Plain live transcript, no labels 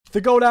The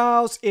Goat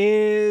House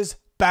is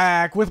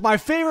back with my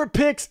favorite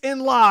picks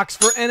and locks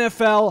for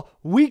NFL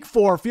Week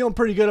 4. Feeling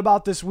pretty good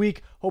about this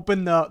week.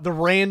 Hoping the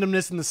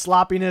randomness and the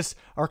sloppiness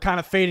are kind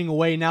of fading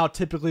away now.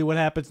 Typically what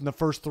happens in the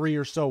first 3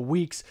 or so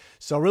weeks.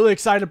 So really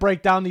excited to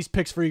break down these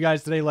picks for you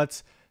guys today.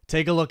 Let's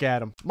take a look at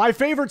them. My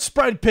favorite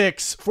spread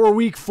picks for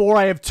Week 4.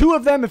 I have 2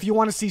 of them. If you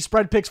want to see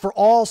spread picks for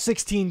all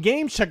 16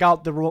 games, check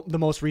out the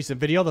most recent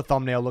video. The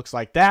thumbnail looks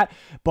like that.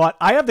 But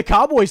I have the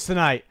Cowboys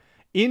tonight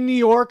in New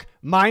York,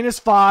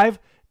 -5.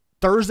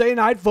 Thursday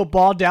night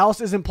football.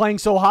 Dallas isn't playing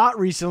so hot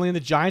recently, and the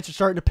Giants are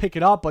starting to pick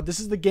it up, but this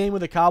is the game where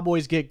the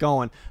Cowboys get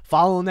going.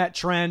 Following that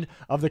trend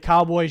of the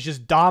Cowboys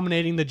just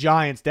dominating the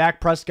Giants.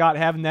 Dak Prescott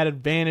having that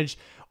advantage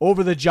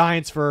over the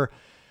Giants for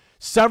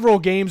several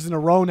games in a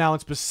row now,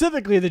 and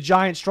specifically the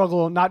Giants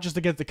struggle not just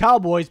against the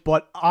Cowboys,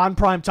 but on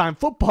primetime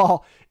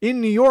football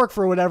in New York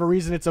for whatever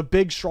reason. It's a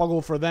big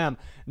struggle for them.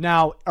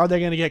 Now, are they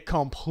going to get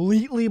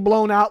completely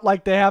blown out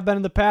like they have been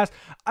in the past?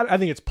 I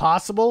think it's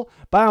possible,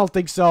 but I don't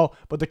think so.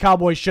 But the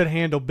Cowboys should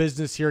handle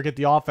business here, get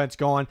the offense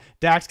going.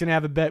 Dak's going to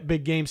have a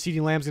big game.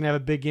 CeeDee Lamb's going to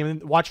have a big game.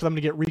 And watch for them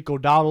to get Rico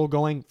Dowdle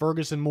going.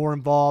 Ferguson more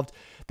involved.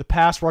 The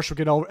pass rush will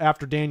get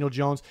after Daniel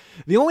Jones.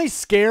 The only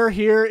scare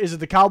here is that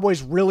the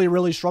Cowboys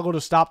really struggle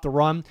to stop the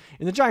run.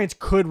 And the Giants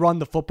could run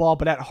the football,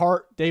 but at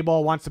heart,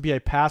 Daboll wants to be a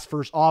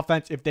pass-first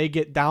offense. If they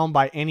get down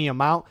by any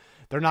amount,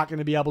 they're not going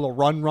to be able to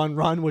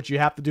run, which you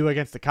have to do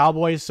against the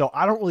Cowboys. So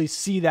I don't really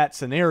see that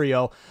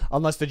scenario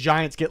unless the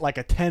Giants get like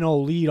a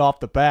 10-0 lead off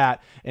the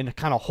bat and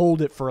kind of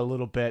hold it for a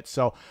little bit.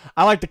 So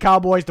I like the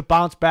Cowboys to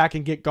bounce back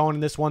and get going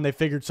in this one. They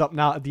figured something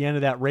out at the end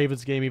of that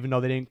Ravens game, even though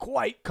they didn't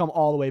quite come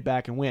all the way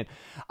back and win.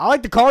 I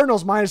like the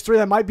Cardinals -3.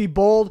 That might be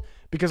bold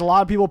because a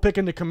lot of people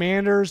picking the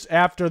Commanders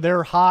after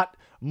their hot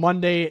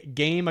Monday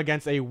game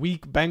against a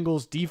weak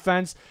Bengals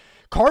defense.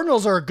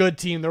 Cardinals are a good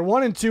team. They're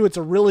 1-2. It's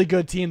a really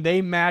good team.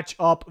 They match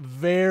up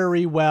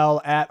very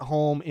well at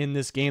home in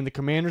this game. The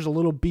Commanders a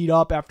little beat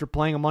up after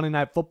playing a Monday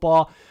Night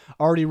Football,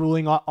 already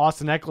ruling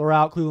Austin Eckler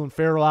out, Cleveland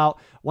Farrell out.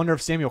 Wonder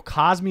if Samuel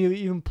Cosmi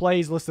even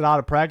plays, listed out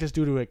of practice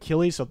due to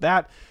Achilles. So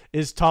that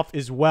is tough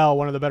as well.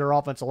 One of the better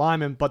offensive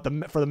linemen. But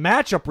for the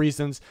matchup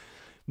reasons,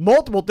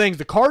 multiple things.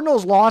 The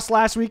Cardinals lost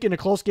last week in a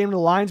close game to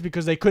the Lions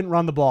because they couldn't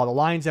run the ball. The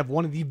Lions have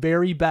one of the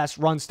very best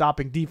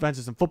run-stopping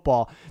defenses in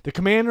football. The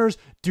Commanders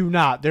do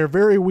not. They're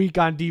very weak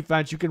on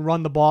defense. You can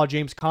run the ball.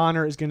 James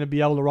Conner is going to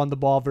be able to run the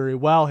ball very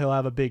well. He'll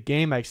have a big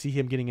game. I see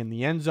him getting in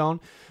the end zone.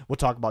 We'll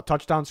talk about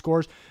touchdown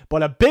scores.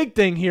 But a big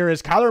thing here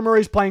is Kyler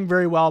Murray's playing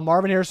very well.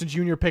 Marvin Harrison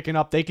Jr. picking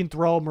up. They can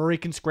throw. Murray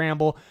can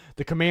scramble.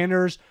 The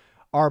Commanders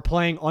are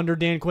playing under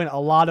Dan Quinn a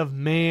lot of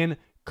man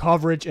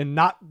coverage, and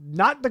not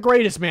the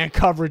greatest man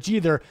coverage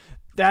either.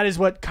 That is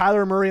what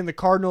Kyler Murray and the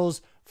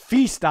Cardinals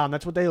feast on.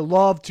 That's what they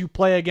love to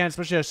play against,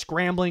 especially a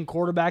scrambling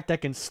quarterback that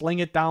can sling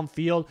it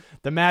downfield.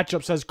 The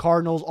matchup says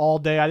Cardinals all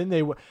day. I think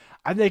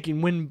they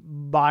can win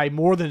by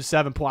more than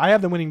 7 points. I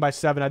have them winning by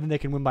 7. I think they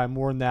can win by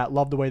more than that.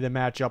 Love the way they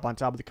match up on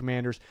top of the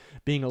Commanders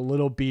being a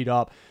little beat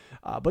up.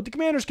 But the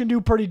Commanders can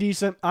do pretty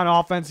decent on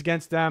offense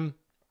against them.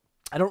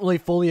 I don't really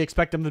fully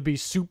expect them to be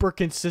super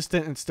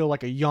consistent and still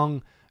like a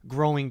young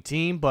growing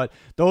team, but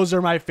those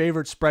are my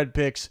favorite spread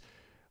picks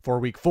for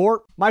Week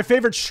 4. My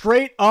favorite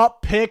straight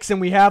up picks, and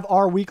we have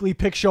our weekly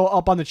pick show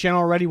up on the channel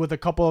already with a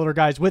couple other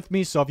guys with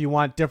me, so if you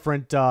want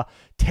different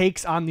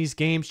takes on these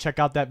games, check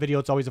out that video.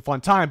 It's always a fun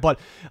time. But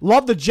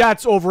love the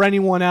Jets over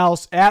anyone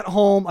else at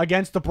home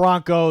against the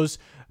Broncos.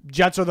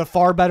 Jets are the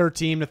far better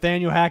team.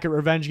 Nathaniel Hackett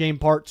revenge game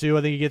part 2.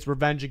 I think he gets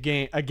revenge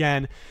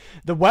again.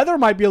 The weather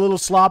might be a little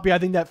sloppy. I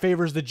think that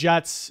favors the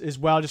Jets as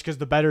well, just because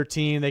the better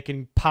team, they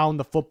can pound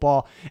the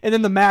football. And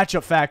then the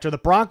matchup factor. The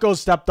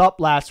Broncos stepped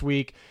up last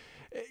week.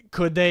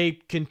 Could they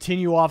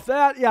continue off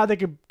that? Yeah, they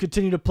could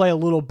continue to play a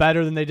little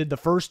better than they did the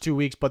first 2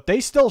 weeks, but they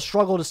still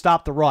struggle to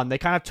stop the run. They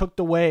kind of took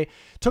away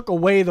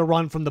the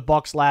run from the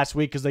Bucs last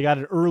week because they got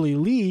an early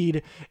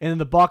lead, and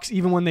the Bucs,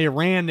 even when they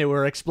ran, they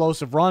were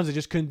explosive runs. They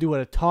just couldn't do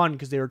it a ton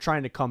because they were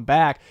trying to come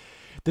back.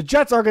 The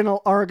Jets aren't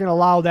gonna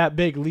allow that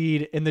big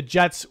lead, and the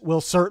Jets will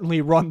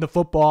certainly run the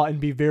football and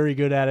be very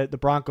good at it. The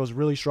Broncos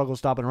really struggle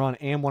stopping run,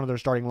 and one of their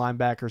starting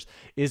linebackers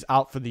is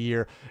out for the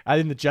year. I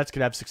think the Jets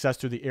could have success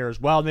through the air as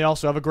well, and they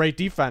also have a great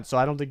defense, so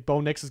I don't think Bo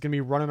Nix is going to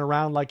be running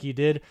around like he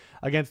did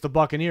against the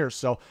Buccaneers.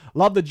 So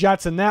love the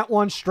Jets in that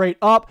one straight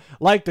up.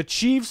 Like the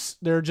Chiefs,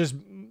 they're just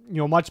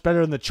much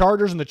better than the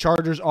Chargers, and the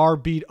Chargers are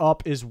beat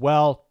up as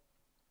well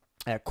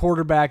at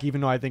quarterback, even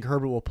though I think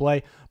Herbert will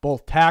play.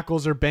 Both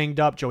tackles are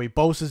banged up. Joey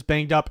Bosa's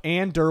banged up,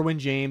 and Derwin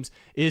James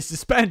is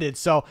suspended.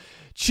 So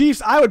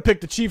Chiefs, I would pick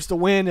the Chiefs to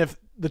win if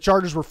the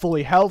Chargers were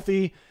fully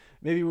healthy.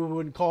 Maybe we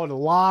wouldn't call it a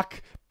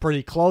lock.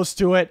 Pretty close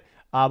to it.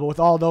 But with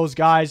all those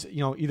guys,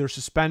 either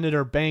suspended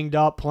or banged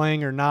up,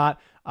 playing or not,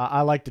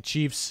 I like the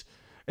Chiefs.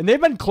 And they've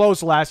been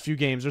close the last few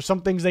games. There's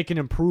some things they can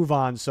improve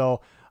on.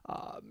 So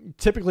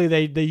typically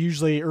they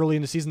usually early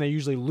in the season they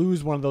usually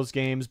lose one of those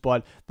games,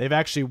 but they've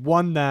actually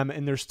won them,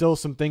 and there's still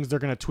some things they're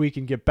going to tweak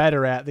and get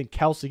better at. I think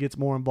Kelsey gets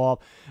more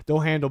involved. They'll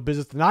handle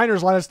business. The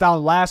Niners let us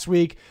down last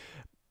week.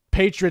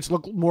 Patriots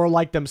look more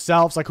like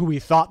themselves, like who we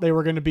thought they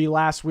were going to be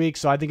last week,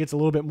 so I think it's a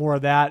little bit more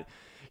of that.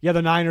 yeah,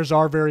 the Niners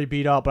are very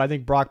beat up, but I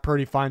think Brock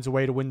Purdy finds a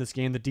way to win this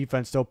game. The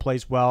defense still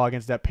plays well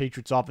against that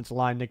Patriots offensive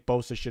line. Nick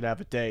Bosa should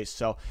have a day.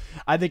 So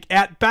I think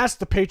at best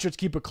the Patriots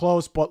keep it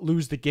close but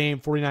lose the game.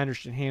 49ers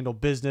should handle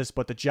business,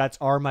 but the Jets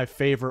are my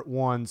favorite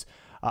ones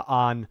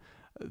on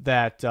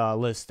that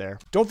list there.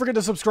 Don't forget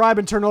to subscribe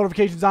and turn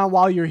notifications on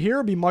while you're here.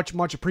 It'd be much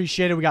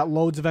appreciated. We got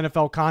loads of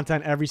NFL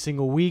content every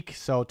single week,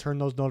 so turn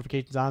those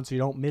notifications on so you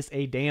don't miss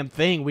a damn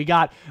thing. We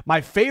got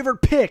my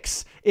favorite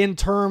picks in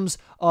terms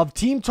of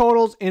team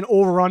totals and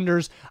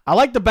over-unders. I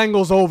like the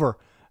Bengals over.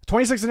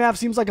 26.5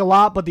 seems like a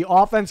lot, but the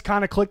offense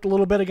kind of clicked a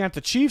little bit against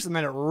the Chiefs, and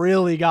then it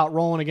really got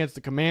rolling against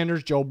the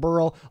Commanders. Joe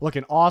Burrow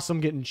looking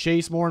awesome, getting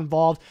Chase more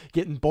involved,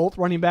 getting both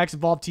running backs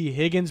involved. T.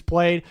 Higgins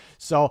played.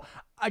 So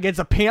against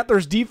the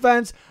Panthers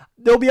defense,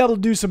 they'll be able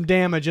to do some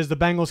damage as the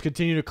Bengals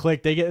continue to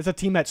click. It's a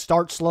team that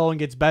starts slow and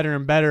gets better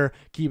and better.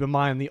 Keep in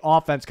mind, the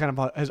offense kind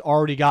of has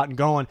already gotten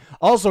going.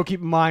 Also,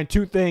 keep in mind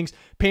two things.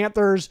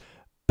 Panthers,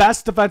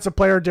 best defensive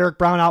player, Derek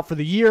Brown, out for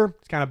the year.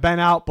 It's kind of been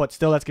out, but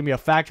still that's going to be a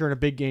factor in a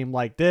big game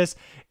like this.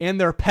 And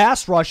their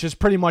pass rush is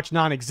pretty much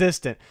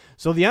non-existent.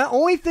 So the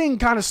only thing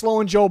kind of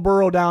slowing Joe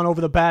Burrow down over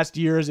the past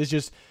years is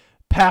just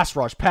pass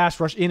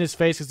rush in his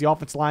face because the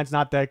offensive line's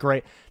not that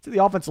great. So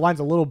the offensive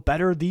line's a little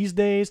better these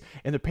days.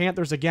 And the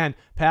Panthers, again,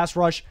 pass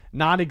rush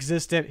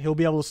non-existent. He'll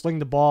be able to sling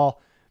the ball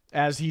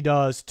as he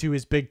does to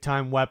his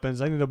big-time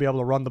weapons. I think they'll be able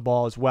to run the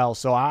ball as well.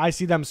 So I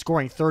see them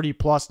scoring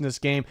 30+ in this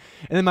game.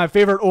 And then my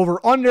favorite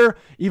over-under,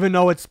 even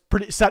though it's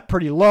set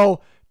pretty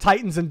low,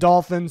 Titans and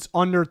Dolphins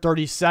under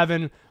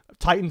 37.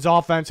 Titans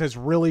offense has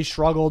really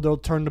struggled. They'll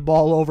turn the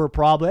ball over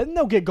probably, and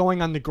they'll get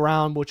going on the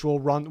ground, which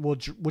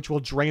will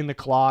drain the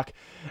clock.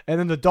 And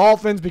then the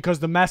Dolphins, because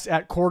the mess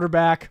at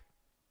quarterback,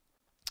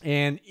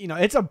 and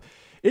it's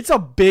a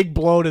big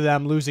blow to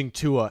them losing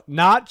Tua.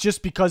 Not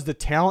just because the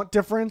talent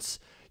difference.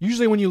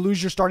 Usually when you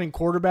lose your starting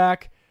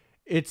quarterback,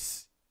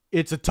 it's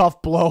a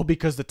tough blow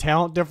because the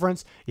talent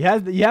difference. You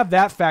have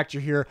that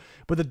factor here.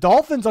 But the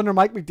Dolphins under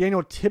Mike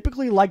McDaniel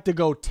typically like to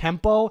go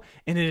tempo,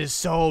 and it is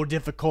so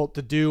difficult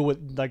to do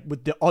with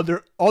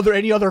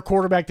any other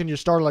quarterback than your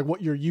starter, like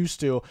what you're used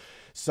to.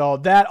 So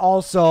that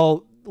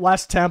also,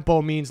 less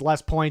tempo means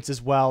less points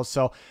as well.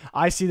 So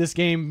I see this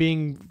game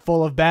being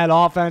full of bad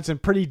offense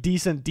and pretty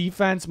decent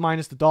defense,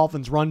 minus the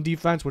Dolphins' run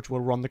defense, which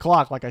will run the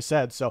clock, like I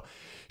said. So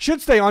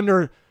should stay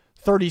under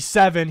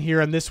 37 here,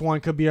 and this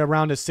one could be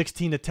around a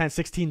 16-10,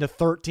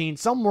 16-13,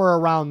 somewhere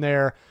around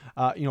there.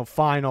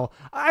 Final.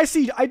 I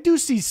do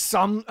see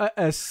some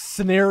a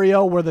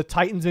scenario where the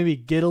Titans maybe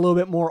get a little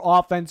bit more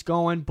offense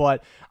going,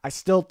 but I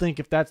still think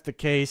if that's the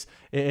case,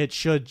 it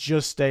should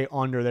just stay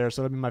under there.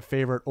 So that'd be my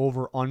favorite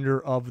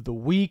over/under of the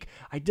week.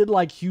 I did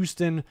like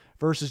Houston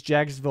versus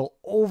Jacksonville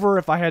over.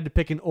 If I had to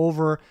pick an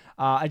over,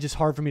 it's just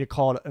hard for me to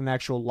call it an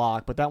actual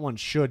lock, but that one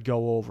should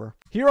go over.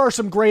 Here are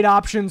some great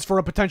options for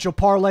a potential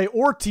parlay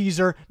or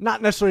teaser.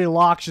 Not necessarily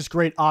locks, just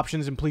great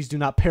options, and please do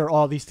not pair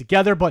all these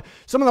together, but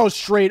some of those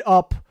straight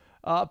up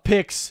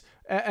picks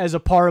as a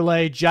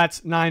parlay: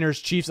 Jets, Niners,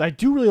 Chiefs. I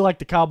do really like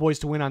the Cowboys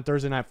to win on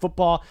Thursday Night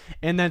Football.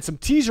 And then some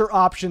teaser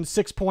options,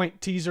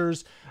 6-point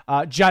teasers.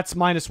 Jets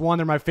 -1,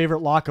 they're my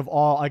favorite lock of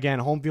all. Again,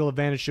 home field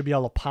advantage, should be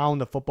able to pound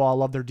the football. I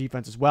love their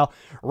defense as well.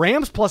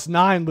 Rams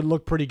 +9 would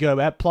look pretty good.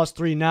 At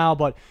 +3 now,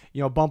 but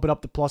bump it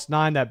up to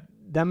 +9. That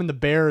them and the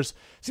Bears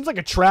seems like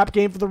a trap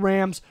game for the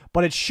Rams,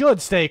 but it should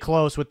stay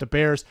close with the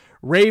Bears.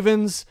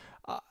 Ravens,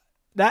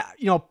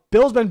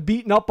 Bill's been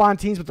beaten up on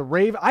teams, but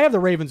I have the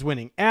Ravens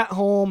winning at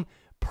home,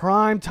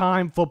 prime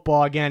time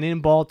football again in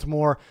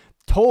Baltimore.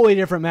 Totally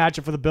different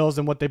matchup for the Bills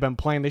than what they've been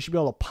playing. They should be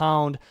able to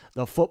pound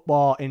the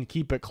football and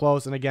keep it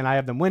close. And again, I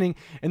have them winning.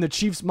 And the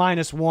Chiefs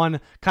 -1,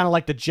 kind of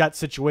like the Jets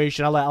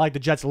situation. I like the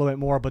Jets a little bit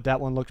more, but that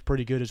one looks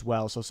pretty good as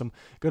well. So some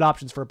good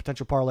options for a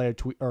potential parlay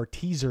or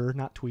teaser,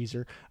 not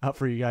tweezer,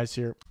 for you guys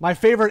here. My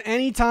favorite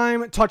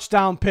anytime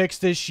touchdown picks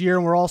this year.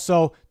 And we're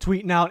also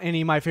tweeting out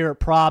any of my favorite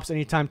props,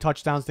 anytime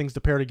touchdowns, things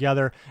to pair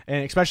together.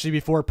 And especially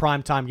before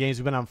primetime games.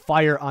 We've been on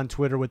fire on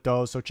Twitter with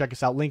those. So check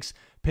us out. Links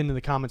pinned in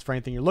the comments for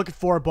anything you're looking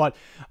for. But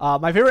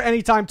my favorite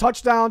anytime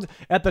touchdowns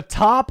at the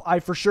top, I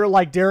for sure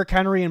like Derrick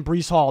Henry and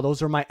Breece Hall.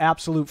 Those are my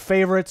absolute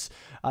favorites.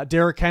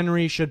 Derrick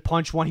Henry should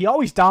punch one. He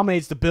always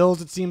dominates the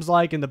Bills, it seems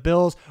like, and the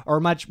Bills are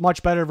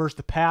much better versus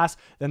the pass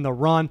than the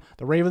run.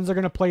 The Ravens are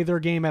going to play their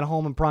game at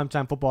home in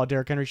primetime football.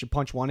 Derrick Henry should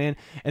punch one in.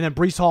 And then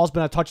Breece Hall's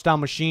been a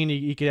touchdown machine.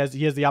 He has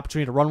the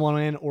opportunity to run one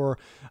in or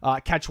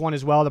catch one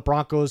as well. The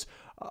Broncos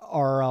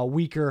are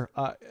weaker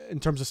in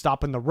terms of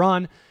stopping the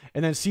run.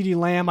 And then CeeDee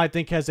Lamb, I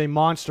think, has a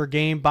monster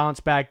game,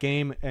 bounce-back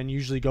game, and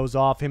usually goes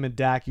off. Him and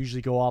Dak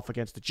usually go off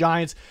against the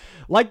Giants.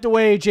 Like the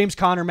way James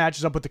Conner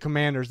matches up with the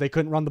Commanders. They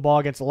couldn't run the ball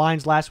against the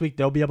Lions last week.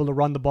 They'll be able to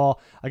run the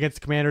ball against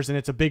the Commanders, and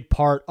it's a big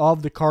part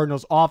of the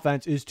Cardinals'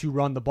 offense is to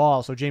run the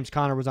ball. So James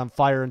Conner was on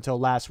fire until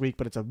last week,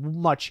 but it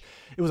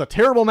was a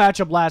terrible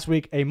matchup last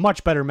week, a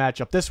much better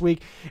matchup this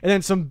week. And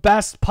then some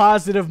best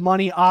positive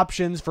money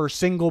options for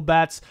single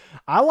bets.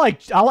 I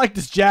like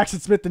this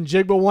Jackson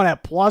Smith-Njigba one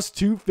at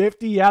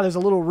 +250. Yeah, there's a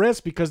little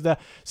risk because the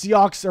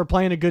Seahawks are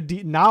playing a good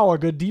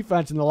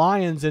defense in the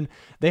Lions, and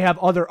they have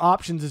other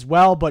options as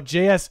well. But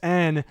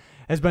JSN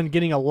has been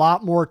getting a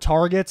lot more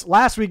targets.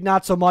 Last week,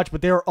 not so much,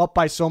 but they were up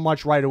by so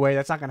much right away.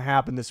 That's not going to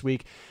happen this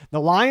week. The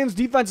Lions'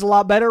 defense is a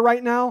lot better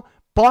right now,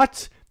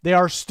 but they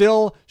are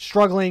still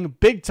struggling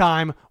big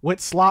time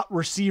with slot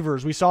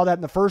receivers. We saw that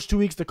in the first 2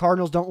 weeks. The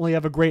Cardinals don't really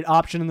have a great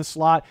option in the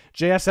slot.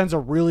 JSN's a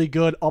really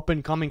good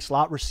up-and-coming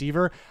slot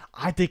receiver.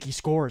 I think he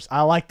scores.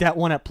 I like that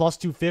one at plus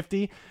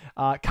 250.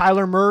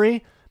 Kyler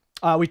Murray,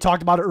 we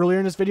talked about it earlier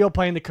in this video,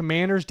 playing the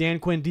Commanders. Dan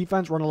Quinn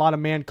defense, run a lot of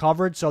man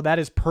coverage, so that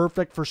is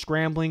perfect for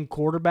scrambling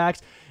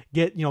quarterbacks.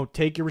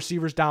 Take your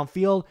receivers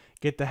downfield,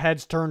 get the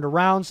heads turned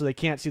around so they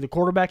can't see the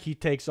quarterback. He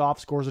takes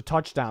off, scores a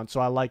touchdown. So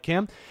I like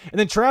him. And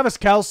then Travis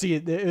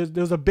Kelce,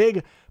 there was a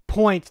big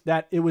point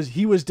that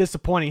he was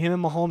disappointing. Him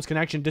and Mahomes'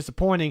 connection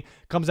disappointing.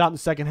 Comes out in the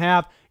second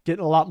half,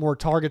 getting a lot more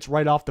targets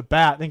right off the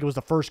bat. I think it was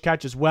the first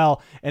catch as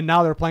well. And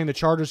now they're playing the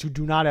Chargers, who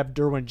do not have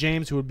Derwin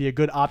James, who would be a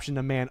good option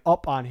to man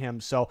up on him.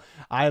 So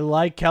I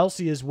like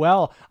Kelce as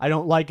well. I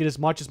don't like it as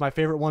much as my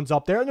favorite ones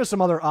up there. And there's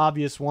some other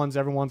obvious ones.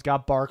 Everyone's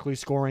got Barkley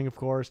scoring, of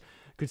course.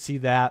 Could see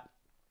that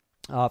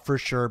for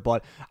sure.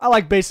 But I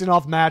like basing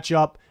off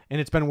matchup,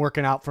 and it's been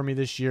working out for me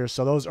this year.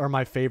 So those are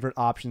my favorite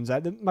options.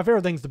 My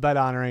favorite things to bet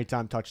on are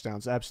anytime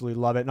touchdowns. Absolutely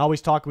love it. And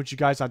always talking with you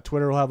guys on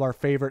Twitter. We'll have our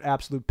favorite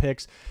absolute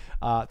picks.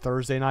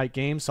 Thursday night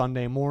game,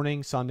 Sunday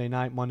morning, Sunday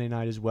night, Monday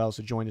night as well.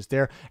 So join us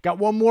there. Got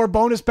one more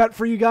bonus bet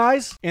for you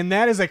guys, and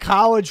that is a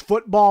college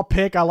football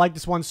pick. I like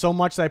this one so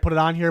much that I put it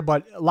on here,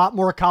 but a lot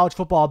more college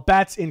football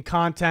bets and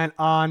content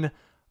on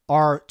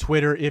our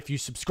Twitter if you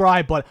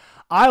subscribe. But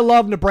I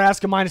love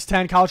Nebraska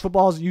 -10. College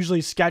football is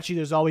usually sketchy.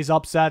 There's always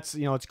upsets.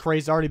 It's crazy.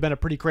 It's already been a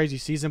pretty crazy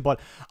season,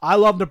 but I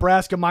love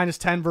Nebraska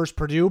 -10 versus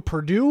Purdue.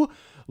 Purdue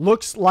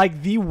looks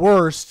like the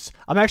worst.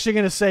 I'm actually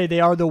going to say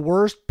they are the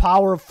worst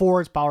Power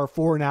 4, it's Power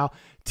 4 now,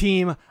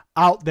 team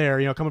out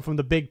there, coming from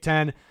the Big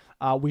Ten.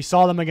 We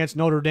saw them against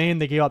Notre Dame.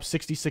 They gave up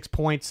 66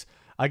 points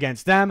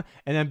against them.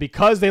 And then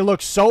because they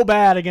looked so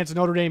bad against a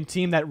Notre Dame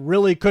team that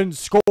really couldn't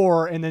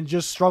score and then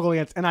just struggled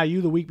against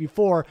NIU the week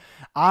before,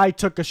 I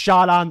took a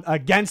shot on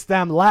against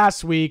them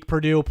last week,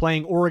 Purdue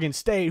playing Oregon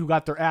State, who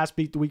got their ass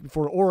beat the week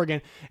before to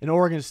Oregon, and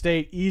Oregon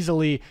State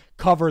easily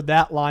covered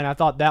that line. I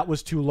thought that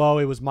was too low.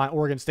 It was my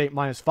Oregon State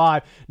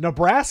 -5.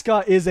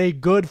 Nebraska is a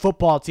good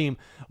football team.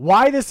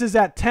 Why this is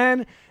at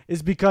 10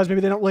 is because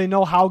maybe they don't really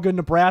know how good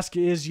Nebraska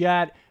is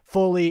yet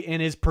fully,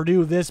 and is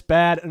Purdue this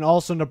bad? And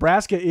also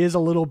Nebraska is a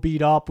little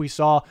beat up. We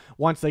saw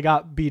once they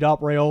got beat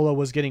up, Raiola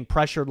was getting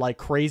pressured like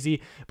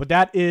crazy, but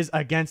that is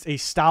against a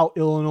stout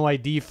Illinois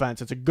defense.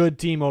 It's a good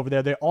team over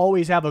there. They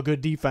always have a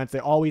good defense. They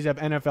always have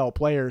NFL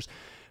players.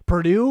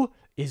 Purdue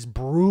is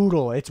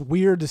brutal. It's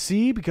weird to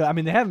see because,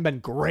 they haven't been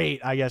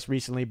great, I guess,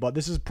 recently, but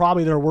this is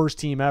probably their worst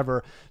team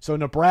ever. So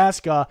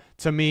Nebraska,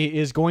 to me,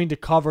 is going to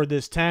cover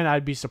this 10.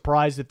 I'd be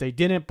surprised if they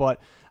didn't, but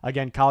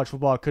again, college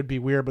football could be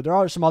weird, but there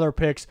are some other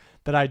picks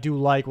that I do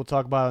like. We'll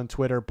talk about it on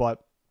Twitter,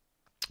 but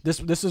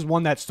this is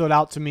one that stood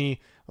out to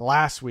me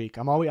last week.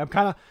 I'm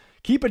kind of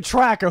keeping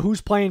track of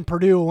who's playing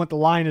Purdue and what the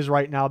line is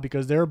right now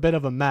because they're a bit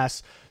of a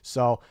mess.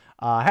 So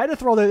I had to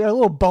throw a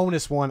little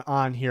bonus one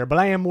on here, but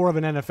I am more of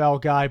an NFL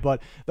guy.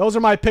 But those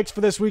are my picks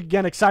for this week.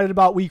 Again, excited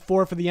about week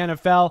 4 for the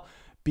NFL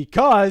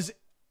because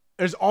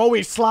there's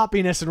always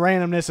sloppiness and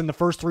randomness in the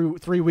first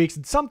three weeks,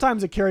 and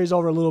sometimes it carries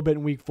over a little bit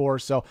in week 4.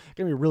 So I'm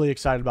going to be really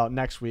excited about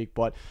next week.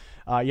 But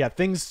yeah,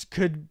 things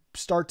could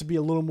start to be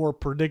a little more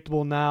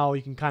predictable now.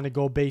 You can kind of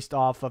go based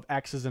off of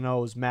X's and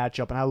O's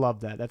matchup, and I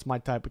love that. That's my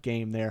type of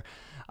game there.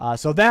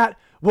 So that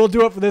will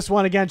do it for this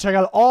one. Again, check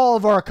out all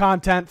of our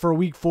content for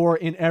week 4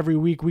 in every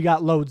week. We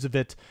got loads of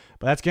it.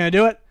 But that's going to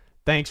do it.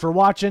 Thanks for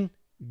watching.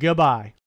 Goodbye.